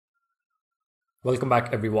Welcome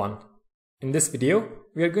back everyone. In this video,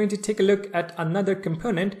 we are going to take a look at another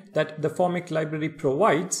component that the Formik library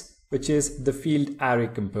provides, which is the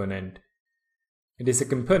FieldArray component. It is a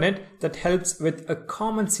component that helps with a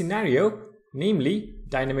common scenario, namely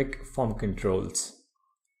dynamic form controls.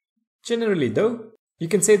 Generally though, you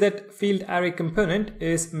can say that FieldArray component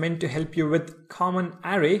is meant to help you with common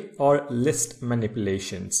array or list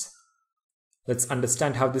manipulations. Let's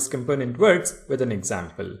understand how this component works with an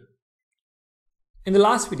example. In the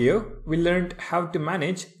last video, we learned how to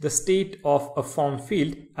manage the state of a form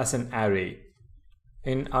field as an array.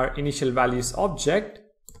 In our initial values object,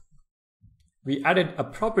 we added a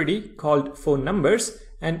property called phone numbers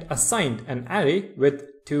and assigned an array with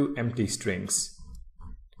 2 empty strings.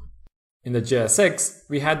 In the JSX,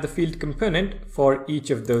 we had the field component for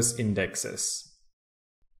each of those indexes.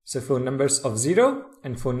 So phone numbers of 0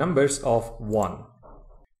 and phone numbers of 1.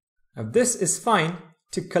 Now this is fine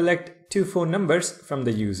to collect 2 phone numbers from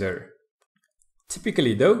the user.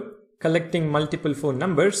 Typically though, collecting multiple phone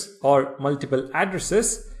numbers or multiple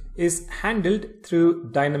addresses is handled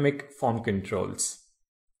through dynamic form controls.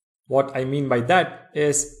 What I mean by that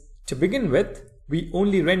is, to begin with, we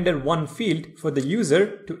only render one field for the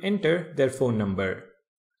user to enter their phone number.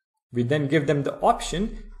 We then give them the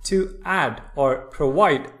option to add or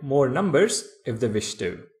provide more numbers if they wish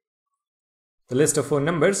to. The list of phone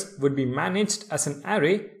numbers would be managed as an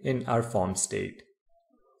array in our form state.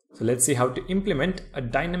 So let's see how to implement a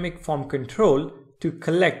dynamic form control to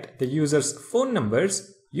collect the user's phone numbers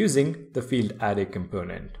using the FieldArray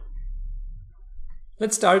component.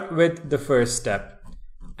 Let's start with the first step.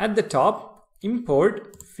 At the top,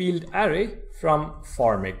 import FieldArray from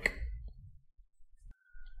Formik.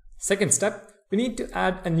 Second step, we need to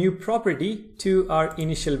add a new property to our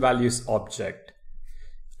initial values object.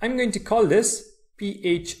 I'm going to call this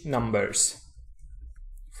PH numbers,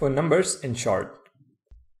 for numbers in short.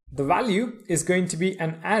 The value is going to be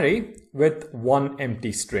an array with 1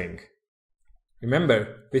 empty string.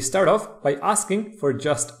 Remember, we start off by asking for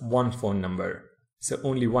just one phone number, so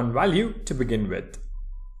only one value to begin with.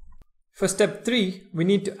 For step 3, we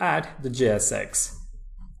need to add the JSX.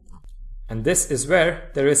 And this is where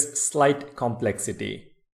there is slight complexity.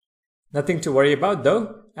 Nothing to worry about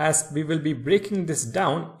though, as we will be breaking this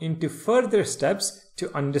down into further steps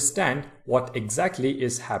to understand what exactly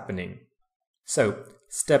is happening. So,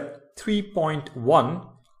 step 3.1,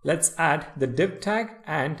 let's add the div tag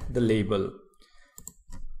and the label.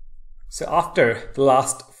 So after the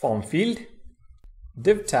last form field,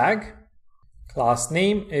 div tag, class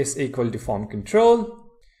name is equal to form control,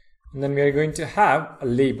 and then we are going to have a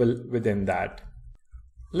label within that,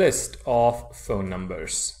 list of phone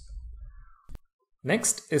numbers.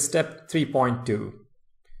 Next is step 3.2.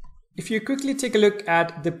 If you quickly take a look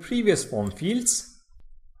at the previous form fields,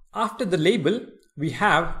 after the label, we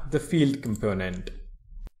have the field component.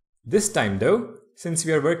 This time though, since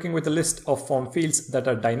we are working with a list of form fields that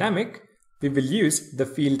are dynamic, we will use the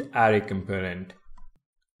FieldArray component.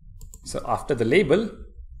 So after the label,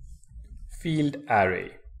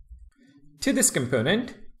 FieldArray. To this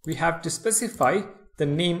component, we have to specify the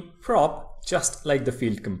name prop just like the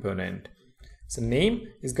field component. So name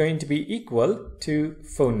is going to be equal to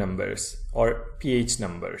phone numbers or PH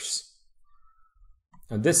numbers.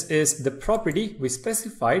 Now this is the property we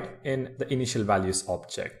specified in the initial values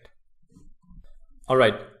object.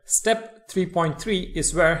 Alright, step 3.3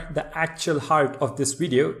 is where the actual heart of this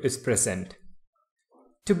video is present.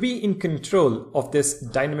 To be in control of this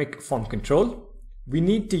dynamic form control, we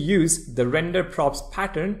need to use the render props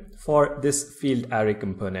pattern for this FieldArray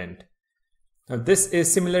component. Now this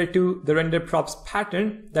is similar to the render props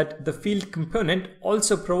pattern that the field component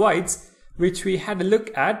also provides, which we had a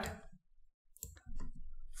look at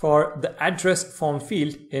for the address form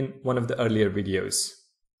field in one of the earlier videos.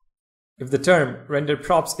 If the term render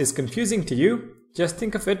props is confusing to you, just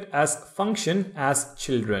think of it as function as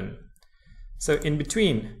children. So in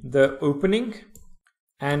between the opening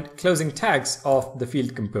and closing tags of the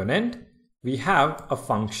field component, we have a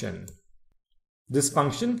function. This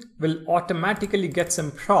function will automatically get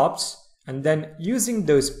some props, and then using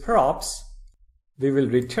those props, we will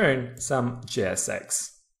return some JSX.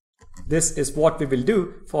 This is what we will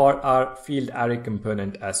do for our FieldArray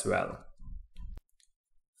component as well.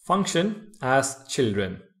 Function as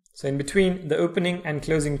children. So in between the opening and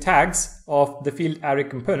closing tags of the FieldArray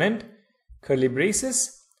component, curly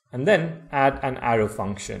braces, and then add an arrow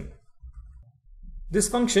function. This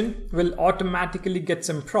function will automatically get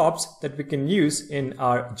some props that we can use in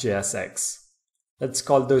our JSX. Let's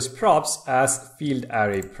call those props as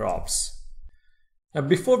FieldArray props. Now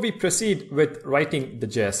before we proceed with writing the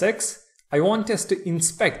JSX, I want us to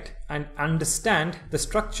inspect and understand the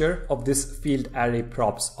structure of this FieldArray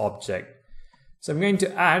props object. So I'm going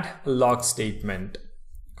to add a log statement,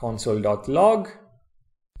 console.log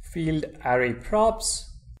FieldArray props,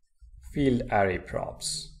 FieldArray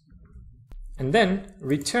props, and then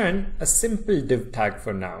return a simple div tag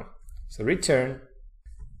for now. So return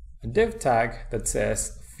a div tag that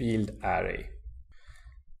says FieldArray.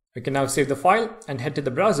 We can now save the file and head to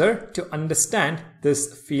the browser to understand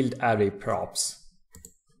this FieldArray props.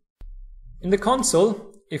 In the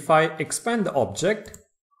console, if I expand the object,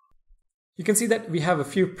 you can see that we have a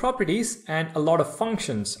few properties and a lot of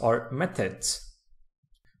functions or methods.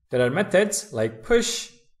 There are methods like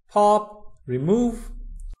push, pop, remove,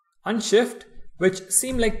 unshift, which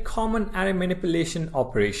seem like common array manipulation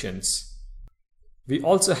operations. We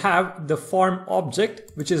also have the form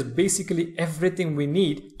object, which is basically everything we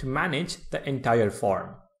need to manage the entire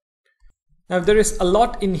form. Now there is a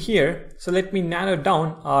lot in here, so let me narrow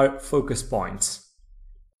down our focus points.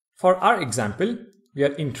 For our example, we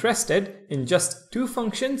are interested in just two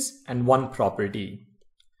functions and one property.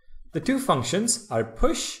 The two functions are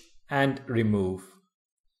push and remove.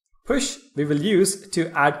 Push we will use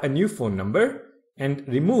to add a new phone number, and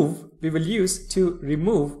remove we will use to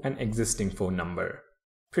remove an existing phone number.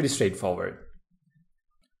 Pretty straightforward.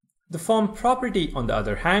 The form property, on the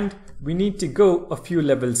other hand, we need to go a few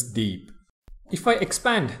levels deep. If I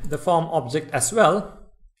expand the form object as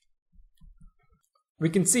well, we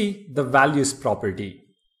can see the values property.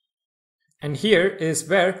 And here is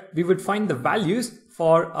where we would find the values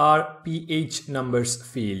for our ph numbers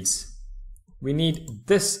fields. We need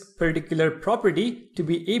this particular property to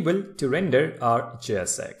be able to render our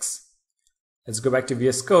JSX. Let's go back to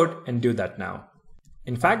VS Code and do that now.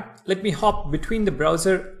 In fact, let me hop between the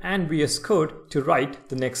browser and VS Code to write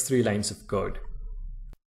the next 3 lines of code.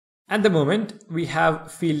 At the moment, we have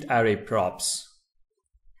FieldArray props.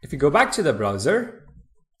 If we go back to the browser,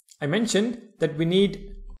 I mentioned that we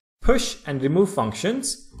need push and remove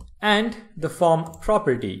functions and the form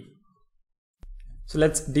property. So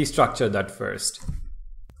let's destructure that first.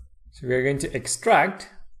 So we are going to extract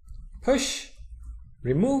push,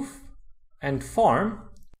 remove, and form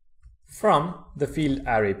from the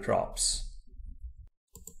FieldArray props.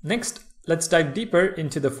 Next, let's dive deeper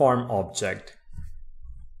into the form object.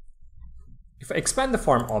 If I expand the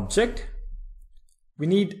form object, we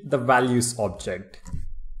need the values object.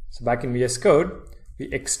 So back in VS Code, we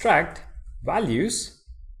extract values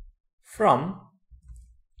from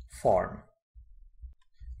form.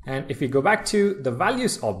 And if we go back to the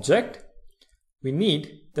values object, we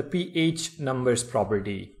need the ph numbers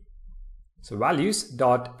property. So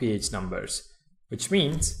values.ph numbers, which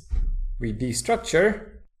means we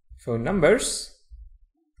destructure phone numbers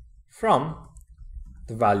from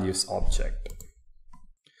the values object.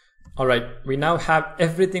 Alright, we now have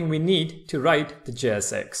everything we need to write the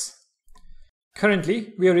JSX.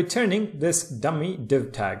 Currently, we are returning this dummy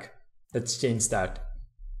div tag. Let's change that.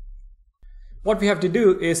 What we have to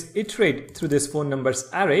do is iterate through this phone numbers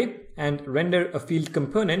array and render a field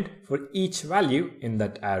component for each value in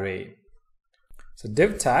that array. So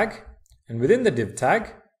div tag, and within the div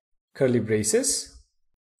tag, curly braces,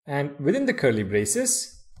 and within the curly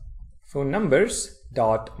braces, phone numbers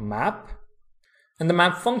dot map, and the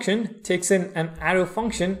map function takes in an arrow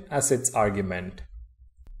function as its argument.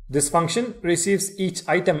 This function receives each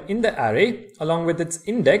item in the array along with its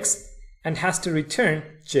index and has to return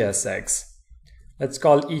JSX. Let's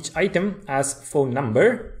call each item as phone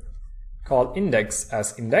number, call index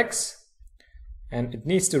as index, and it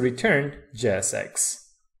needs to return JSX.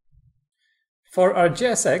 For our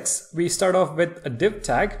JSX, we start off with a div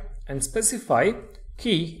tag and specify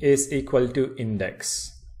key is equal to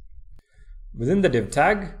index. Within the div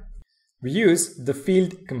tag, we use the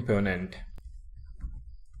field component.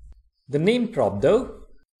 The name prop though,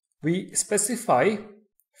 we specify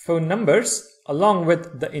phone numbers along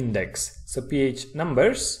with the index, so ph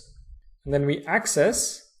numbers, and then we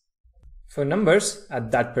access phone numbers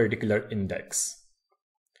at that particular index.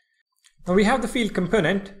 Now we have the field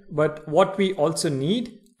component, but what we also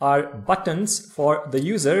need are buttons for the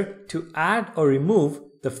user to add or remove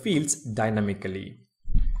the fields dynamically.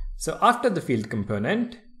 So after the field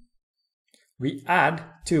component, we add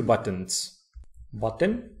 2 buttons.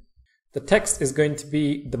 Button, the text is going to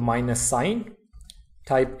be the minus sign,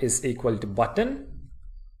 type is equal to button,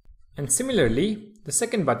 and similarly the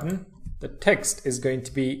second button, the text is going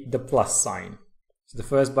to be the plus sign. So the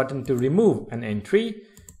first button to remove an entry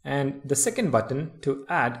and the second button to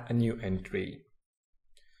add a new entry.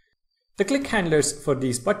 The click handlers for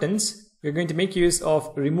these buttons, we're going to make use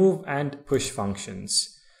of remove and push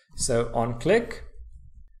functions. So on click,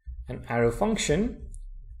 an arrow function,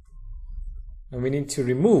 and we need to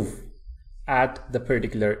remove at the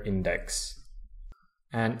particular index.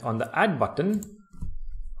 And on the add button,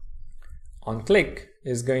 on click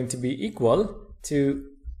is going to be equal to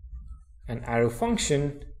an arrow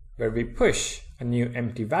function where we push a new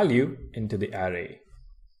empty value into the array.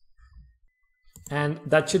 And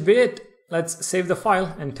that should be it. Let's save the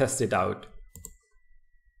file and test it out.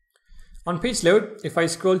 On page load, if I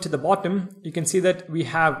scroll to the bottom, you can see that we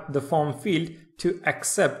have the form field to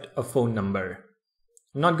accept a phone number.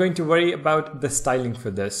 I'm not going to worry about the styling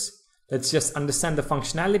for this. Let's just understand the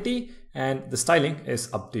functionality, and the styling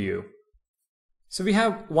is up to you. So we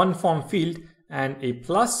have one form field and a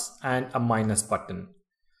plus and a minus button.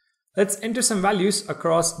 Let's enter some values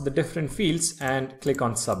across the different fields and click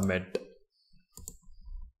on submit.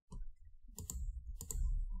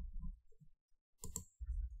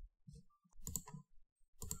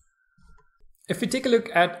 If we take a look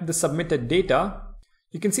at the submitted data,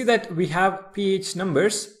 you can see that we have ph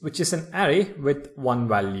numbers, which is an array with one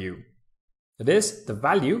value. That is the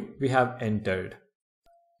value we have entered.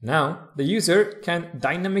 Now the user can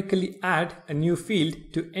dynamically add a new field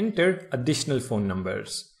to enter additional phone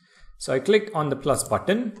numbers. So I click on the plus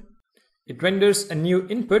button. It renders a new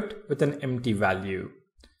input with an empty value.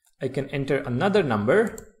 I can enter another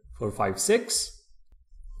number, 456,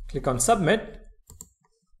 click on submit,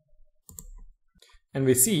 and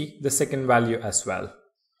we see the second value as well.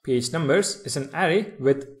 ph numbers is an array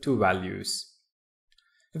with two values.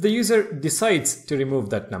 If the user decides to remove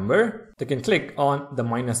that number, they can click on the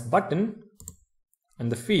minus button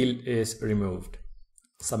and the field is removed.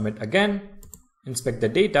 Submit again, inspect the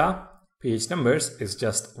data, ph numbers is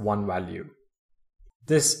just one value.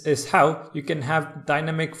 This is how you can have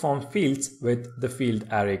dynamic form fields with the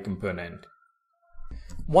FieldArray component.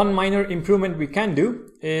 One minor improvement we can do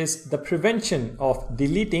is the prevention of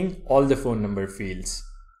deleting all the phone number fields.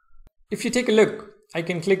 If you take a look, I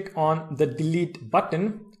can click on the delete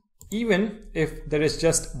button even if there is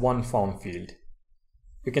just one form field.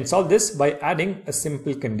 We can solve this by adding a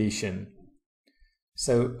simple condition.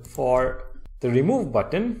 So for the remove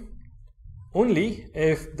button, only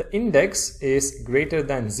if the index is greater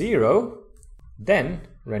than 0, then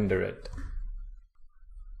render it.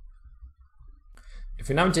 If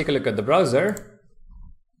you now take a look at the browser,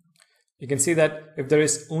 you can see that if there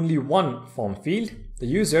is only one form field, the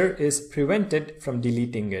user is prevented from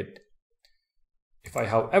deleting it. If I,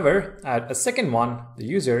 however, add a second one, the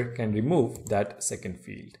user can remove that second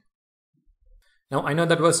field. Now I know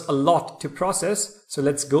that was a lot to process, so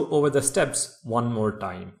let's go over the steps one more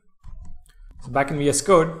time. So back in VS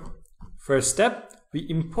Code, first step, we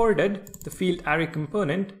imported the FieldArray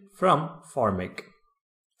component from Formik.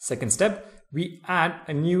 Second step, we add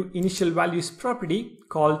a new initial values property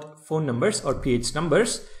called phone numbers or ph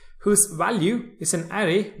numbers, whose value is an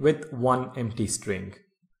array with one empty string.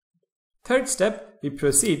 Third step, we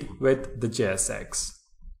proceed with the JSX.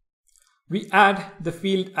 We add the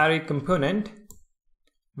FieldArray component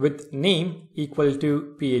with name equal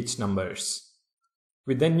to ph numbers.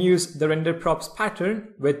 We then use the render props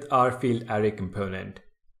pattern with our FieldArray component.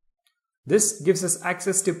 This gives us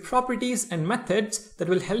access to properties and methods that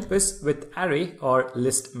will help us with array or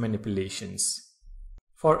list manipulations.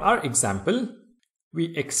 For our example,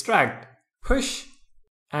 we extract push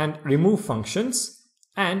and remove functions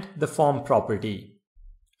and the form property.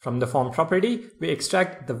 From the form property, we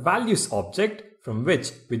extract the values object from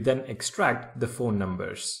which we then extract the phone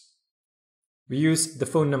numbers. We use the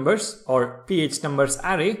phone numbers or ph numbers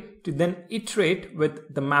array to then iterate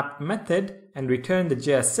with the map method and return the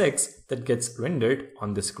JSX that gets rendered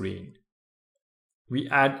on the screen. We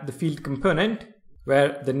add the field component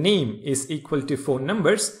where the name is equal to phone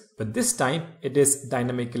numbers, but this time it is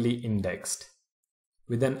dynamically indexed.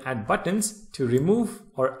 We then add buttons to remove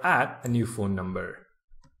or add a new phone number.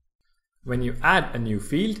 When you add a new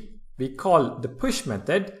field, we call the push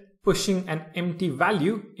method, pushing an empty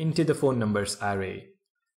value into the phone numbers array.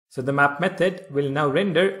 So the map method will now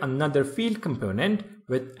render another field component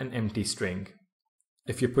with an empty string.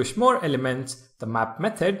 If you push more elements, the map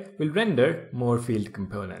method will render more field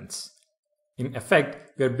components. In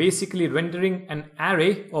effect, we are basically rendering an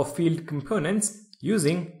array of field components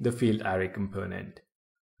using the FieldArray component.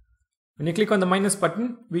 When you click on the minus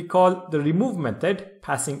button, we call the remove method,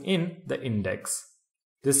 passing in the index.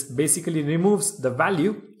 This basically removes the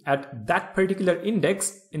value at that particular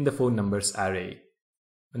index in the phone numbers array.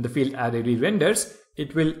 When the FieldArray re-renders,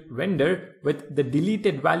 it will render with the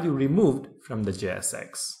deleted value removed from the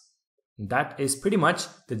JSX. That is pretty much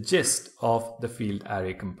the gist of the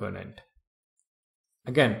FieldArray component.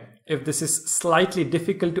 Again, if this is slightly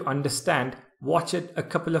difficult to understand, watch it a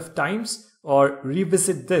couple of times or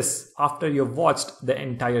revisit this after you've watched the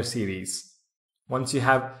entire series. Once you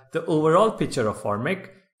have the overall picture of Formik,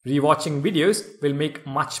 rewatching videos will make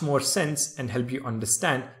much more sense and help you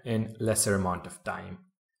understand in lesser amount of time.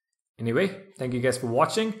 Anyway, thank you guys for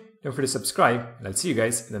watching. Don't forget to subscribe, and I'll see you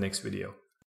guys in the next video.